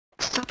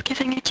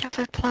giving each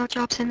other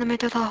blowjobs in the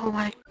middle of the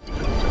hallway.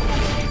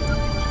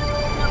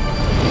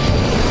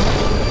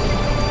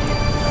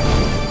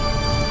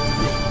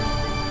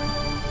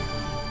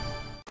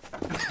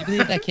 You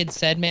believe that kid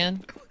said,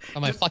 man?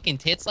 On my fucking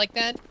tits like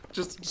that?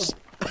 Just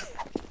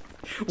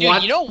Dude,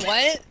 what? you know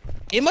what?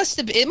 It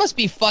must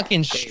be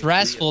fucking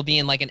stressful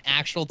being like an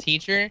actual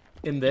teacher.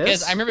 In this?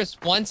 Because I remember this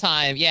one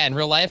time, yeah, in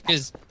real life,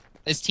 because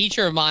this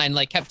teacher of mine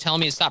like kept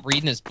telling me to stop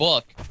reading this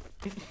book.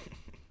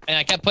 And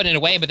I kept putting it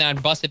away, but then I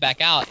busted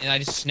back out and I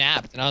just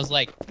snapped. And I was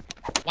like,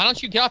 why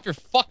don't you get off your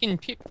fucking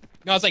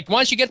I was like, why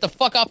don't you get the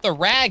fuck off the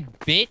rag,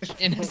 bitch?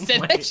 And I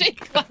said that shit in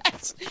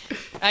class.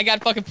 I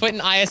got fucking put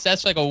in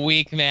ISS for like a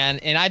week, man.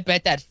 And I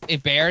bet that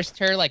embarrassed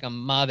her like a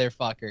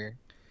motherfucker.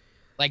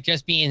 Like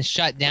just being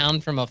shut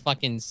down from a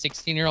fucking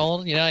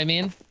 16-year-old, you know what I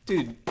mean?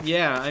 Dude,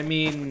 yeah, I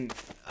mean,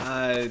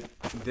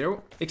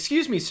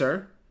 excuse me,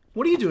 sir.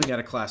 What are you doing out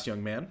of class,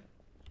 young man?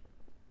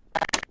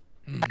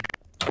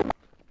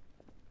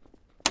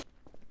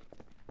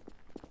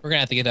 We're gonna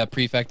have to get a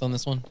prefect on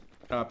this one.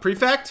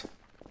 Prefect?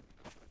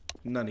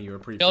 None of you are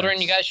prefects. Children,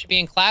 you guys should be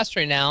in class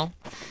right now.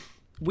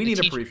 We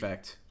need a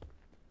prefect.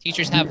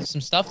 Teachers have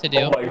some stuff to do.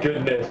 Oh my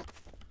goodness.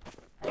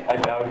 I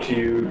bow to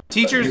you.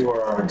 Teachers, You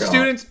are our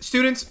God.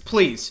 students,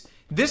 please.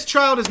 This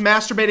child is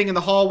masturbating in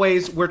the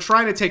hallways. We're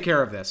trying to take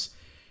care of this.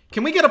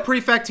 Can we get a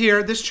prefect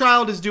here? This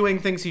child is doing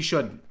things he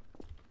shouldn't.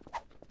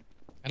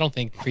 I don't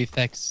think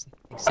prefects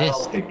I'll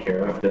exist. take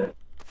care of it.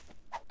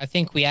 I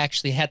think we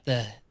actually have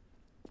to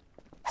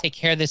take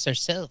care of this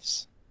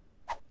ourselves.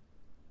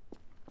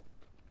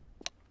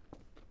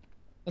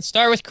 Let's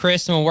start with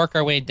Chris and we'll work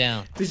our way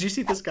down. Did you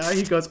see this guy?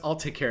 He goes, I'll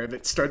take care of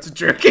it. Starts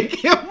jerking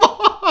him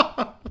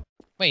off.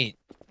 Wait.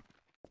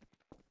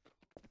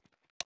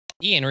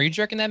 Ian, were you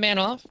jerking that man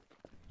off?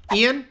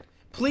 Ian,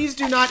 please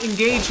do not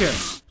engage him.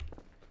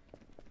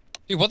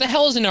 Dude, what the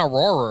hell is an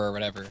Aurora or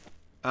whatever?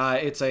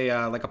 It's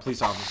a, like a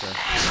police officer.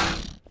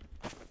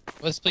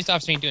 Well, this police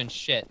officer ain't doing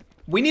shit.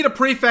 We need a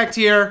prefect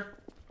here.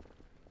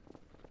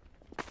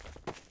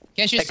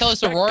 Can't you just tell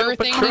us Aurora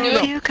thing to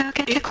do? You go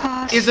get the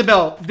claws.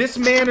 Isabel, this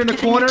man in the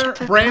corner,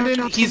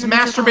 Brandon, he's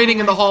masturbating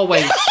in the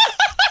hallways.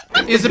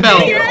 Isabel.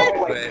 Did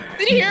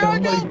you hear her? Oh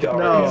my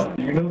God.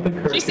 No. You know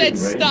the She said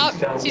cartoon, right? stop. You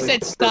sound She like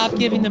said stop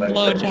giving them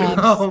blowjobs.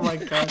 Oh my I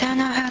god. don't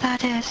know how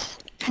that is.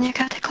 Can you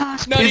get the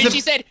claws? No, Is dude, it- she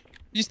said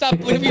you stop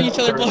giving each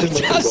other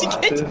blowjobs. You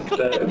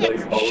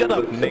get Shut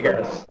up,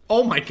 nigger.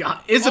 Oh my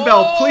god.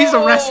 Isabel, please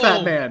arrest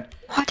that Oh. man.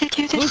 What did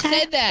you Who just say?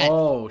 said that?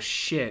 Oh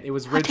shit, it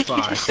was What did you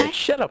just Ridgefire. say?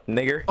 Shut up,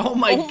 nigger. Oh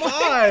my Oh god.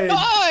 my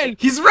god!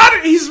 He's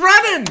running! He's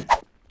running!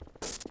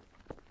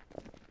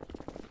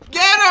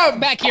 Get him!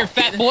 Back here,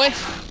 fat boy.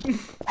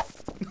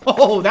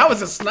 Oh, that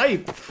was a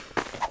snipe.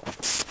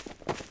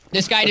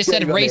 This guy just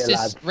said Okay, go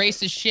there,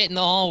 racist shit in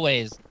the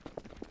hallways.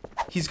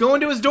 He's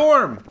going to his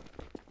dorm.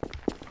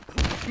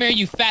 Come here,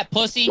 you fat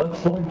pussy.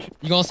 Let's launch.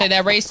 You gonna say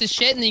that racist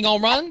shit and then you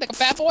gonna run like a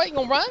fat boy? You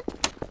gonna run?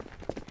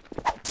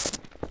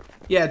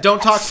 Yeah,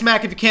 don't talk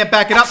smack if you can't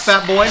back it up,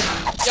 fat boy.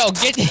 Yo,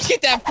 get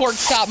that pork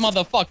chop,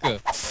 motherfucker.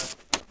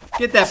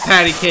 Get that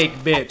patty cake,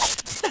 bitch.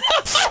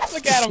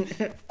 Look at him.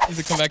 He's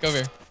gonna come back over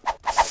here.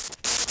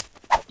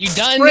 You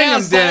done Bring now,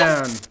 him son?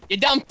 down. You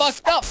done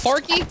fucked up,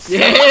 Porky?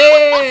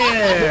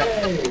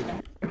 Yeah!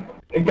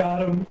 I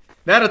got him.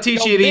 That'll teach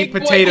Yo, you to eat big boy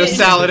potato did.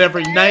 salad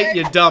every night,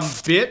 you dumb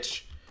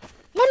bitch.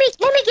 Let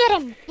me get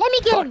him. Let me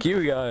get him. Fuck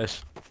you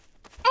guys.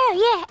 Oh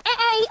yeah.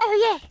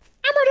 Oh yeah.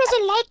 Elmo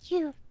doesn't like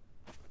you.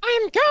 I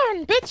am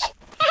gone, bitch.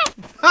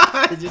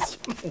 I just,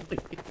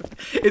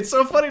 it's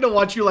so funny to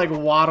watch you like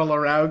waddle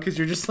around because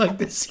you're just like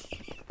this.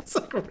 It's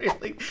like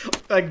really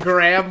a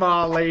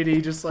grandma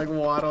lady just like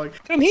waddling.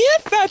 Come here,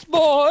 fat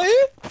boy.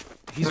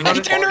 He's Hey,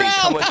 running. turn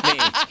around. Come with me.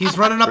 He's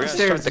running up We're the gonna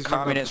stairs. start the He's running up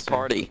Communist stairs.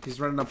 Party. He's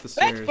running up the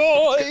Fat stairs.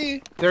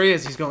 boy. There he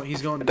is. He's going.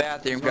 He's going. The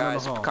bathroom, he's going in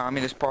guys. the hall.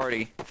 Communist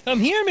Party. Come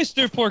here,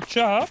 Mr. Pork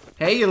Chop.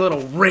 Hey, you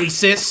little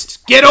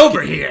racist! Get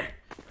over here.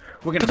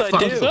 We're gonna What'd I fuck.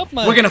 do? What's up,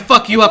 man? We're gonna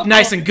fuck you up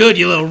nice and good,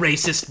 you little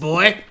racist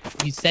boy.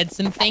 You said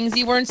some things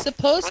you weren't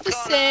supposed to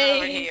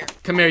say.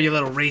 Come here, you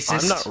little I'm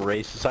racist. not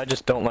racist. I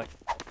just don't like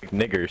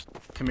niggers.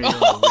 Come here, you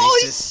little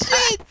Holy racist.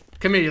 shit!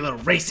 Come here, you little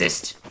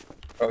racist.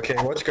 Okay,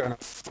 what's going on?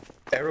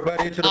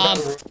 Everybody to the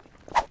battle room.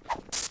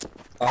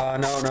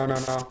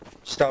 No.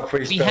 Stop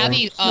freestyling. We have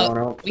a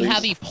No, we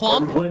have a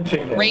plump,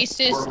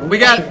 racist. We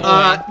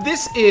got,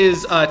 this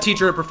is,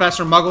 teacher and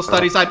professor Muggle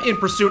Studies. I'm in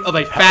pursuit of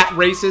a fat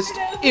racist.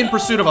 In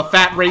pursuit of a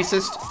fat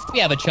racist. We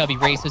have a chubby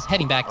racist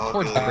heading back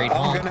towards the Great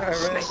Hall. I'm gonna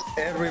arrest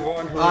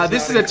everyone who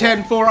This is a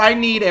 10-4. I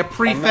need a I'm not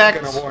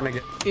prefect gonna warn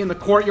again. in the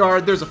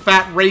courtyard. There's a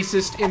fat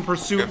racist in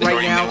pursuit right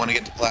You may now. want to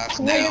get to class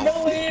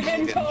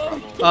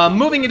now.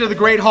 Moving into the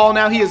Great Hall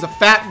now. He is a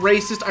fat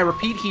racist. I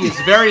repeat, he is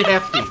very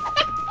hefty.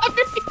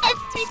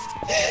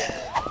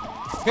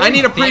 I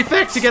need a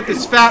prefect to get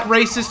this fat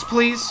racist,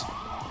 please.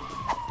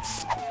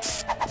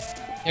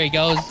 There he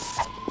goes.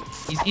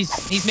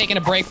 He's making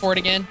a break for it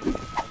again.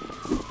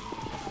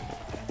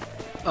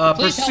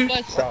 Please Pursuit.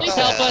 help us. Please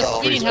help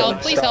us. We need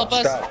help. Please help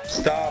us.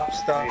 Stop.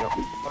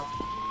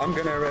 I'm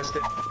gonna arrest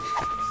it.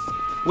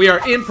 We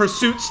are in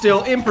pursuit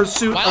still, in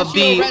pursuit Why of don't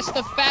you the... arrest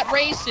the fat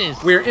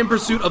racist? We're in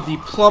pursuit of the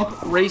plump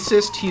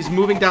racist. He's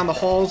moving down the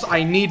halls.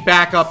 I need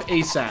backup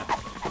ASAP.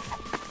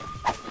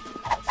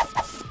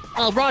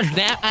 Oh, roger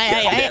that.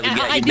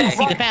 I do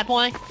see the fat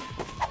boy.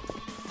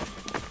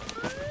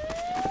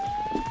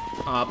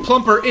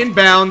 Plumper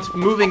inbound,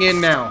 moving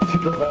in now.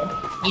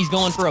 He's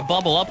going for a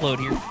bubble upload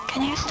here.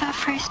 Can you stop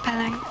free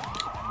spelling?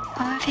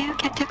 All of you,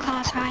 get to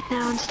class right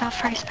now and stop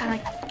free spelling.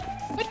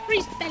 What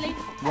free spelling?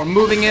 We're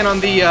moving in on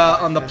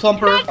the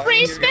plumper. Not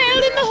free spell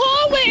in the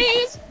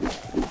hallways.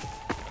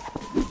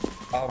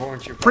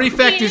 Won't you?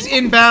 Prefect is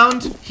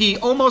inbound. He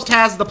almost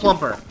has the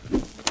plumper.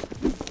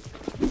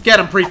 Get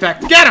him,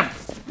 Prefect. Get him!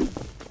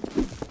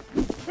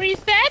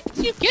 Prefect,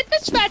 you get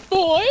this fat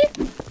boy.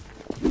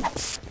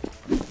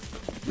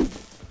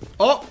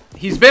 Oh,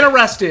 he's been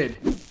arrested.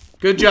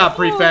 Good job,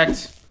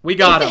 Prefect. We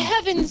got him.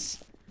 Heavens.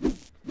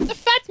 The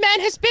fat man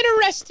has been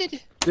arrested.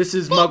 This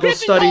is Go Muggle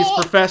Studies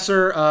Gryffindor.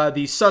 Professor.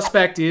 The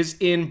suspect is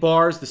in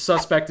bars. The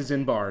suspect is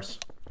in bars.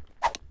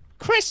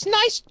 Chris,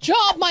 nice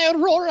job, my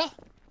Aurora.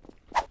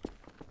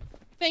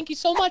 Thank you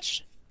so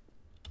much.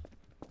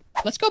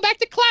 Let's go back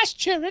to class,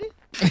 children.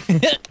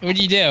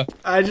 What'd you do?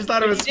 I just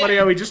thought it was funny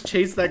how he just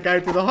chased that guy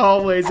through the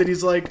hallways and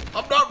he's like,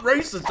 I'm not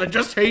racist, I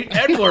just hate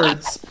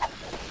N-words.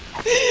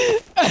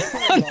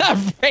 I'm not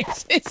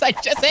racist, I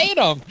just hate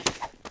him.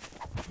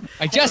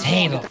 I just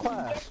hate him.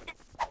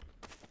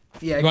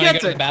 Yeah, You wanna get go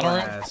to to the battle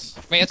room? class.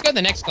 Wait, let's go to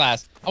the next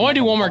class. I want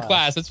to do one more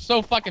class. It's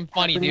so fucking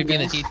funny, dude,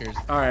 being the teachers.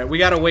 Alright, we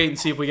gotta wait and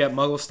see if we get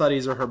Muggle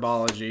Studies or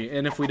Herbology.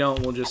 And if we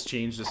don't, we'll just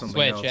change to something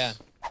Switch, else. yeah.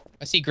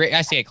 I see great.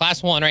 I see it.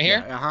 Class 1 right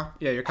here. Yeah, uh-huh.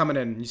 Yeah, you're coming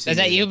in. You see Is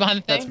that me. you behind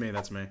the thing?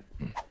 That's me,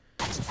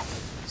 that's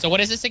me. So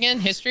what is this again?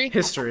 History?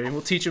 History.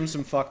 We'll teach him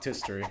some fucked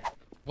history.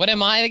 What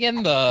am I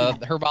again? The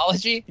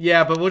herbology?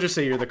 Yeah, but we'll just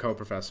say you're the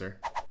co-professor.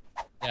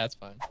 Yeah, that's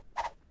fine.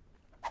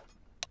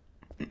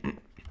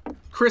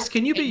 Chris,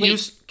 can you be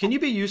Wait. can you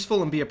be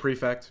useful and be a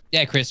prefect?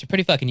 Yeah, Chris, you're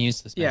pretty fucking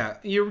useless, man. Yeah,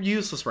 you're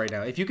useless right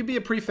now. If you could be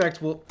a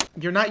prefect, well,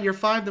 you're not year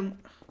 5, then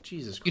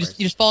Jesus Christ.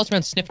 You just follow us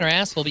around sniffing our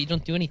asshole, but you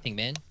don't do anything,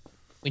 man.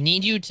 We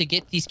need you to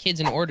get these kids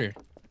in order.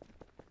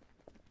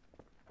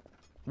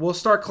 We'll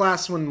start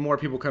class when more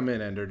people come in,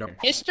 Ender. Don't.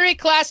 History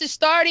class is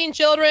starting,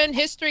 children.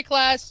 History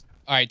class.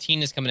 All right,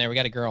 Tina's coming in. We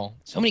got a girl.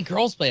 So many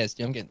girls play us,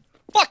 dude. I'm getting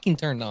fucking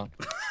turned on.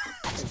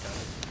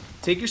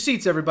 Take your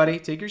seats, everybody.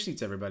 Take your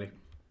seats, everybody.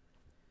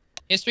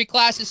 History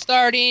class is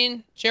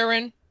starting,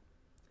 children.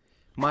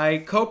 My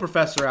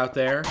co-professor out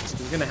there is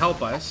going to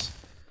help us.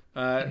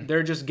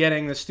 They're just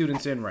getting the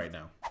students in right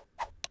now.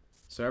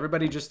 So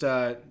everybody just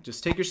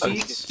take your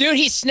seats. Dude,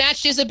 he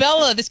snatched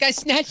Isabella. This guy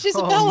snatched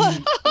Isabella.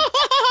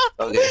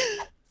 Okay.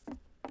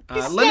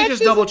 Let me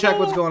just double check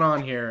what's going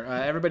on here.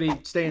 Everybody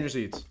stay in your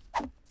seats.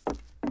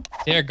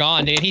 They're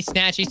gone, dude. He's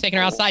taking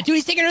her outside. Dude,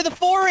 he's taking her to the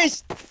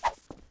forest.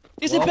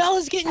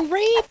 Isabella's getting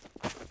raped.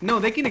 No,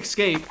 they can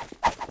escape.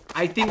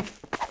 I think.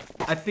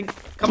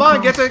 Come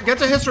on, get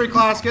to history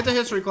class. Get to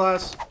history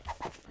class.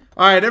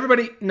 All right,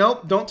 everybody.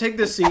 Nope, don't take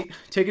this seat.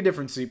 Take a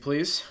different seat,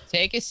 please.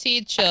 Take a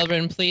seat,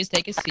 children. Please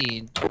take a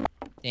seat.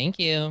 Thank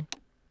you.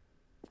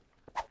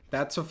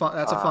 That's a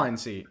fine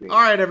seat.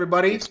 All right,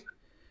 everybody.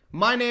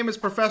 My name is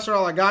Professor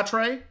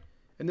Alligator,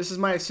 and this is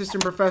my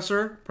assistant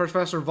professor,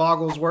 Professor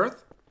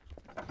Vogglesworth.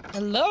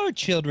 Hello,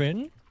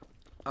 children.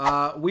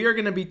 We are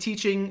going to be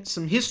teaching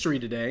some history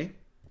today.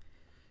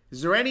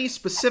 Is there any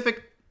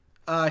specific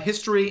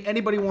history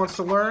anybody wants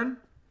to learn?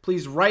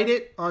 Please write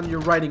it on your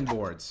writing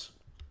boards.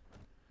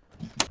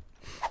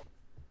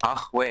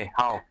 Wait,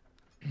 how?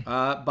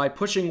 By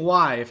pushing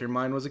Y if your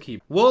mind was a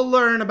keyboard. We'll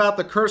learn about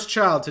the cursed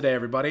child today,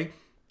 everybody.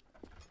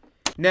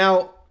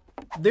 Now,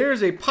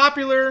 there's a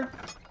popular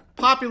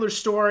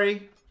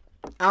story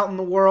out in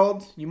the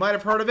world. You might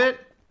have heard of it.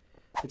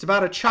 It's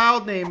about a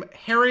child named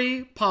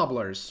Harry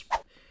Poblers.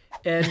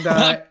 And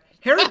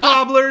Harry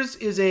Poblers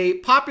is a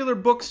popular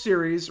book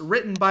series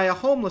written by a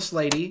homeless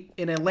lady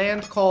in a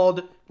land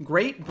called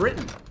Great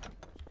Britain.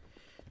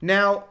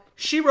 Now,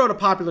 she wrote a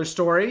popular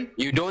story.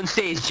 You don't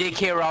say it's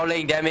J.K.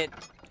 Rowling, damn it.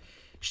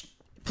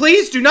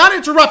 Please do not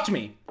interrupt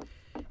me.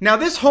 Now,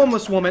 this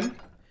homeless woman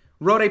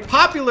wrote a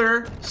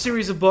popular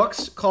series of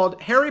books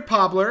called Harry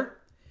Pobler,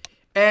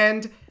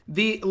 and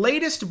the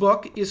latest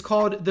book is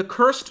called The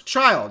Cursed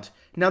Child.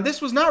 Now,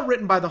 this was not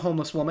written by the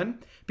homeless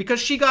woman because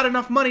she got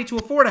enough money to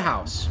afford a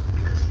house.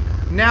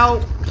 Now,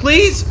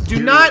 please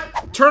do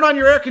not turn on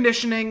your air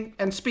conditioning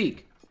and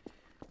speak.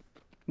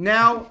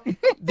 Now,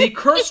 The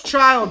Cursed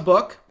Child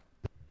book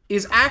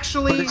is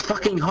actually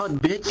fucking hot,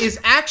 bitch. is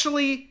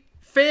actually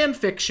fan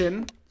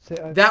fiction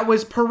that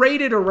was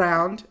paraded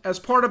around as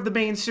part of the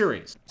main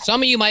series.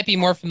 Some of you might be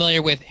more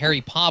familiar with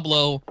Harry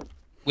Pablo,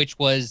 which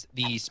was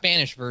the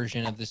Spanish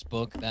version of this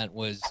book that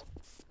was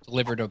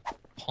delivered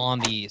upon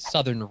the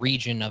southern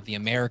region of the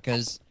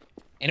Americas.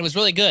 And it was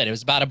really good. It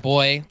was about a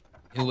boy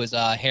who was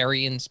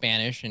Harry in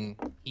Spanish, and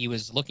he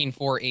was looking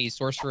for a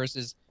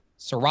sorceress's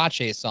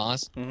sriracha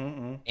sauce.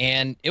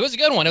 And it was a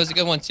good one. It was a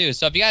good one, too.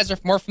 So if you guys are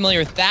more familiar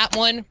with that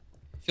one,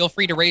 feel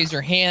free to raise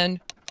your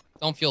hand.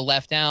 Don't feel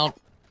left out.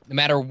 no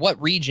matter what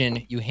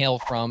region you hail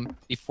from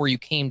before you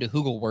came to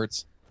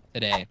Hogwarts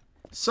today.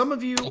 Some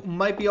of you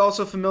might be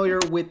also familiar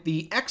with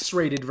the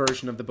X-rated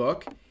version of the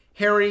book,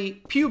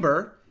 Harry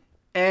Puber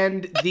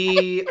and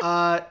the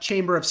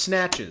Chamber of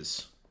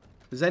Snatches.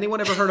 Has anyone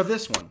ever heard of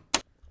this one?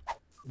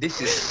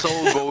 This is so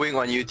going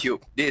on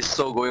YouTube. This is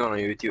so going on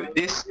YouTube.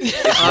 This is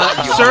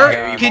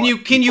sir,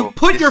 can you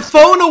put your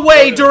phone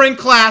away during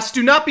class?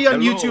 Do not be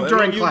on YouTube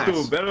during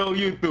class. Hello,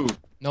 YouTube.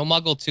 No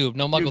muggle tube.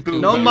 No muggle tube.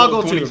 No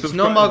muggle tubes.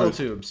 No muggle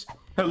tubes.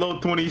 Hello,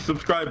 20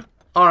 subscribers.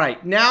 All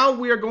right, now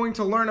we are going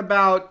to learn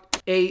about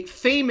a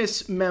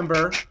famous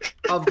member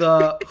of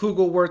the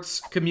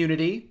Hogwarts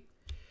community,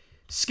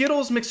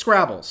 Skittles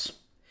McScrabbles.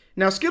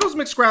 Now, Skittles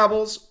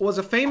McScrabbles was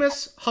a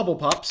famous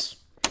Hufflepuff,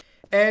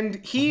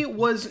 and he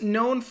was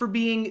known for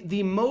being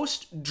the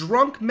most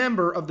drunk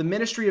member of the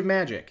Ministry of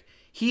Magic.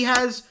 He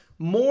has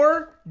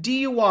more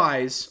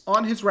DUIs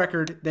on his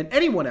record than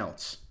anyone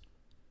else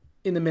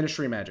in the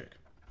Ministry of Magic.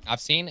 I've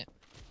seen it.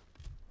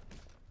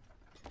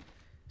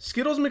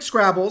 Skittles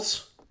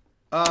McScrabbles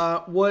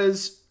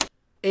was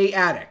a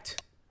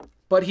addict,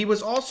 but he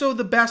was also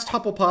the best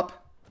Hufflepuff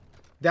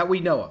that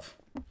we know of.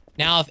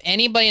 Now, if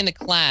anybody in the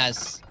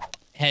class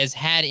has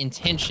had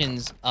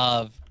intentions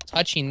of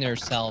touching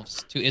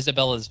themselves to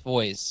Isabella's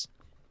voice,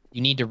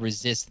 you need to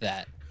resist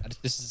that.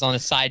 This is on a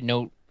side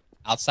note.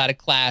 Outside of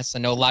class, I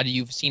know a lot of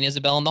you have seen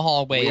Isabella in the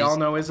hallways. We all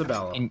know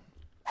Isabella.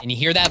 And you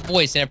hear that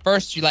voice, and at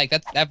first you're like,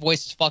 that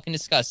voice is fucking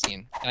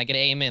disgusting. Can I get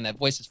an amen? That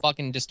voice is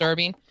fucking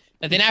disturbing.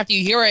 But then after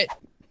you hear it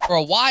for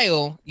a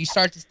while, you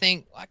start to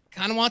think, well, I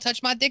kind of want to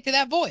touch my dick to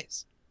that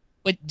voice.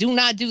 But do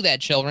not do that,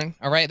 children,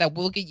 all right? That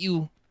will get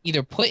you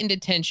either put in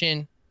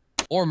detention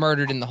or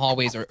murdered in the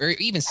hallways, or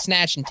even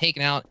snatched and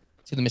taken out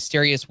to the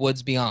mysterious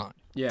woods beyond.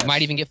 Yes. You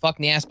might even get fucked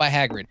in the ass by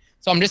Hagrid.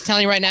 So I'm just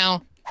telling you right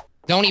now,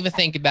 don't even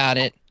think about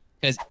it,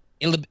 because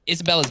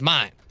Isabella's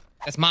mine.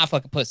 That's my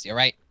fucking pussy, all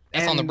right?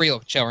 That's on the real,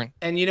 children.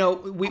 And you know,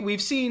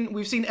 we've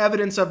seen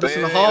evidence of this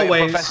in the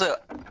hallways. Professor.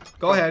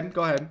 Go ahead.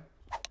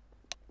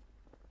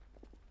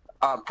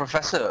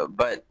 Professor,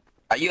 but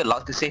are you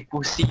allowed to say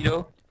pussy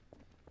though?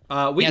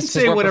 We yes, can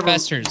say we're whatever.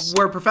 Professors.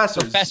 We're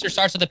professors. Professor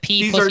starts with a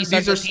P. These Pussy are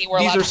starts with a P. We're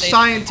allowed these are to say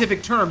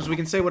scientific terms. We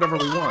can say whatever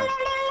we want.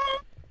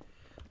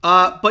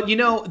 But you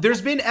know,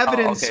 there's been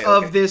evidence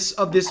of this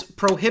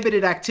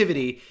prohibited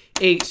activity.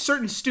 A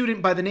certain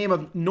student by the name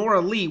of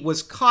Nora Lee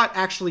was caught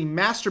actually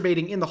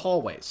masturbating in the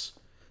hallways.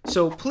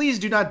 So please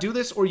do not do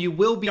this, or you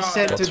will be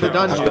sent to the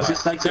dungeon. I would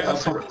just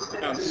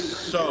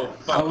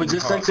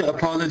like to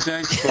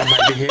apologize for my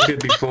behavior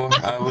before.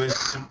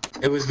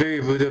 It was very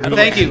rude of me.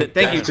 Thank you.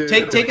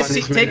 Take a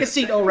seat. Take a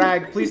seat,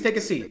 Orag. Please take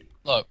a seat.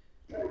 Look,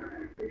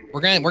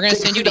 we're gonna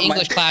send you to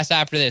English class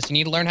after this. You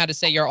need to learn how to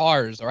say your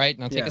R's. All right,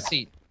 now take a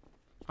seat.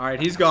 All right,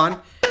 he's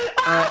gone.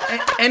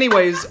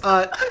 Anyways,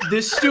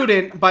 this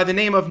student by the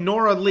name of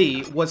Nora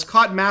Lee was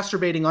caught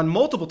masturbating on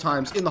multiple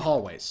times in the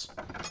hallways.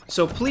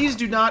 So please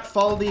do not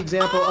follow the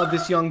example of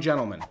this young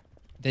gentleman.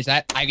 To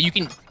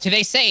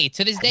this day,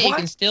 you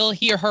can still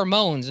hear her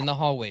moans in the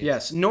hallways.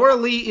 Yes, Nora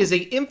Lee is a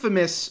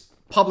infamous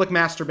public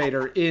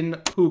masturbator in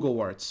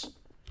Hogwarts.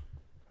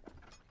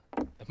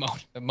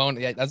 The moan,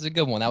 yeah, that's a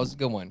good one. That was a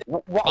good one.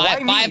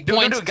 Why five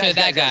points to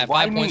that guy.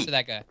 5 points to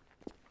that guy.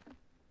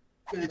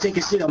 I'm gonna take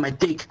a shit on my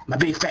dick, my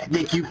big fat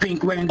dick, you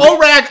pink wearing.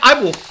 Orag, I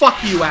will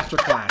fuck you after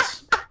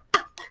class.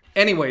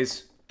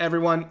 Anyways,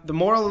 everyone, the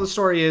moral of the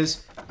story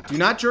is, do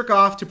not jerk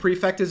off to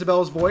Prefect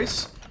Isabella's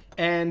voice,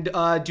 and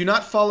do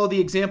not follow the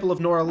example of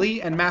Nora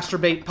Lee and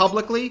masturbate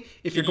publicly.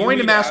 If you're going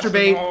to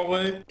masturbate, do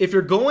it. If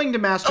you're going to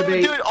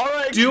masturbate,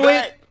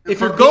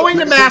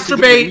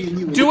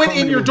 do it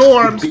in your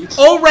dorms.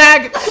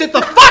 Orag, sit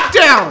the fuck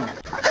down.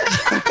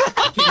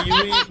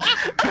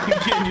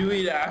 Can you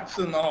eat ass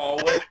in the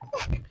hallway?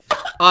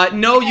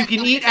 No, you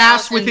can eat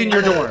ass within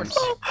your dorms.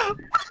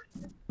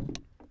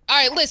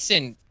 Alright,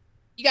 listen.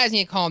 You guys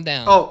need to calm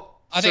down. Oh,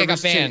 I think I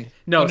got banned.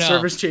 No,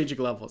 server's changing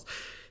levels.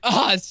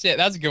 Oh, shit.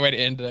 That's a good way to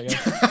end it, I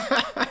guess.